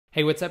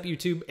Hey, what's up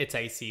YouTube? It's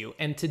ICU,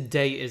 and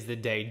today is the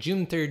day,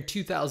 June 3rd,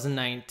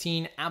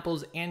 2019,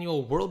 Apple's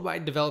annual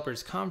Worldwide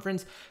Developers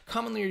Conference,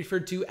 commonly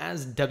referred to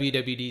as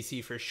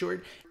WWDC for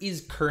short,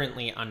 is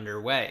currently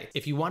underway.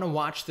 If you want to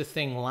watch the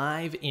thing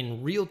live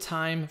in real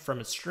time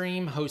from a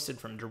stream hosted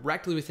from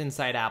directly within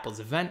inside Apple's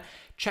event,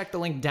 check the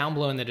link down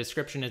below in the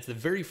description. It's the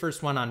very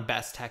first one on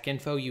Best Tech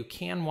Info. You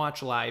can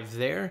watch live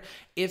there.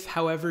 If,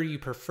 however, you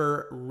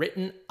prefer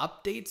written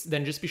updates,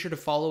 then just be sure to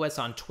follow us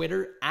on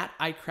Twitter at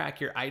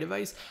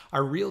iCrackUriDevice.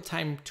 Our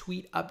real-time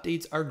tweet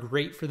updates are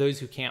great for those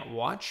who can't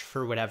watch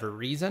for whatever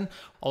reason.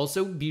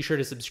 Also, be sure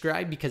to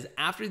subscribe because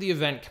after the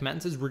event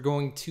commences, we're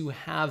going to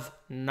have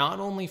not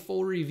only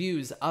full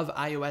reviews of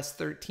iOS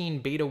 13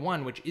 Beta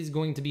 1, which is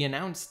going to be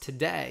announced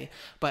today,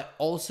 but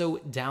also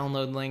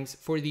download links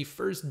for the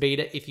first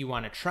beta if you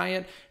want to try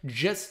it.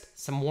 Just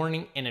some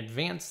warning in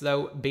advance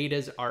though,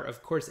 betas are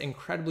of course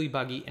incredibly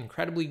buggy,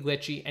 incredibly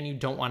glitchy, and you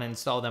don't want to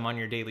install them on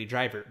your daily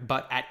driver.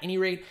 But at any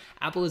rate,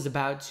 Apple is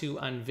about to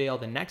unveil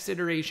the next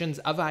iterations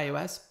of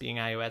iOS, being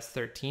iOS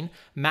 13,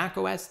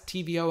 macOS,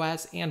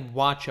 tvOS, and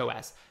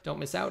watchOS. Don't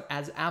miss out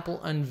as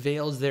Apple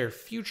unveils their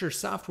future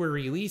software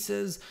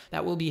releases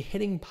that will be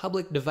hitting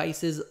public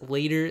devices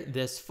later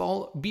this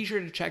fall. Be sure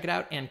to check it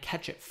out and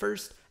catch it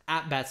first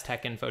at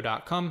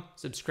besttechinfo.com.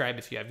 Subscribe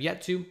if you have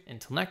yet to.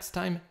 Until next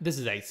time, this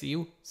is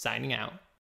ICU signing out.